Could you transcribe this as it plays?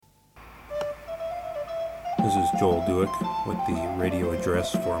This is Joel Duick with the radio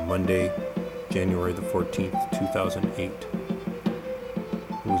address for Monday, January the 14th, 2008.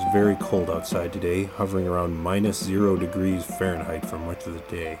 It was very cold outside today, hovering around minus 0 degrees Fahrenheit for much of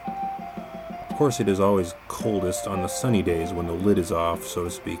the day. Of course, it is always coldest on the sunny days when the lid is off, so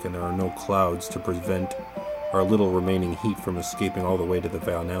to speak, and there are no clouds to prevent our little remaining heat from escaping all the way to the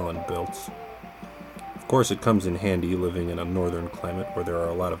Van Allen belts. Of course, it comes in handy living in a northern climate where there are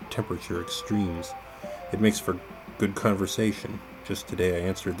a lot of temperature extremes. It makes for good conversation. Just today I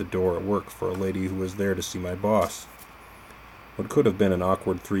answered the door at work for a lady who was there to see my boss. What could have been an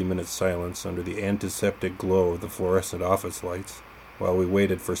awkward 3-minute silence under the antiseptic glow of the fluorescent office lights while we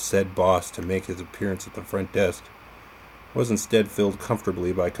waited for said boss to make his appearance at the front desk was instead filled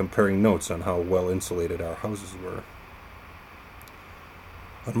comfortably by comparing notes on how well insulated our houses were.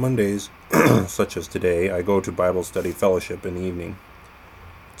 On Mondays, such as today, I go to Bible study fellowship in the evening.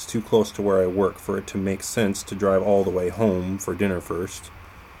 It's too close to where I work for it to make sense to drive all the way home for dinner first,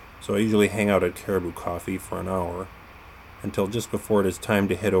 so I usually hang out at Caribou Coffee for an hour, until just before it is time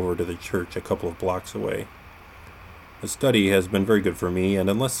to head over to the church a couple of blocks away. The study has been very good for me,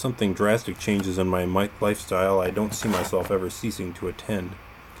 and unless something drastic changes in my lifestyle, I don't see myself ever ceasing to attend.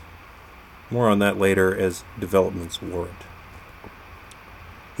 More on that later as developments warrant.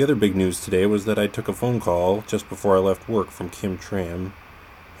 The other big news today was that I took a phone call just before I left work from Kim Tram,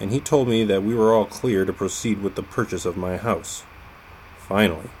 and he told me that we were all clear to proceed with the purchase of my house.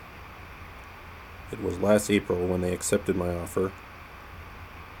 Finally. It was last April when they accepted my offer.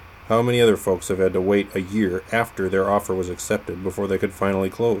 How many other folks have had to wait a year after their offer was accepted before they could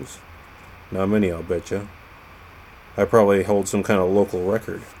finally close? Not many, I'll betcha. I probably hold some kind of local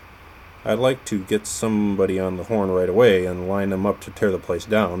record. I'd like to get somebody on the horn right away and line them up to tear the place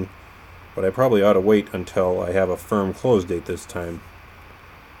down, but I probably ought to wait until I have a firm close date this time.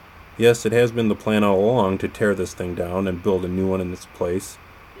 Yes, it has been the plan all along to tear this thing down and build a new one in its place,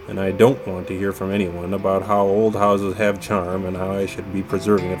 and I don't want to hear from anyone about how old houses have charm and how I should be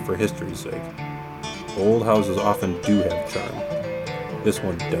preserving it for history's sake. Old houses often do have charm. This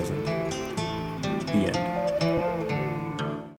one doesn't.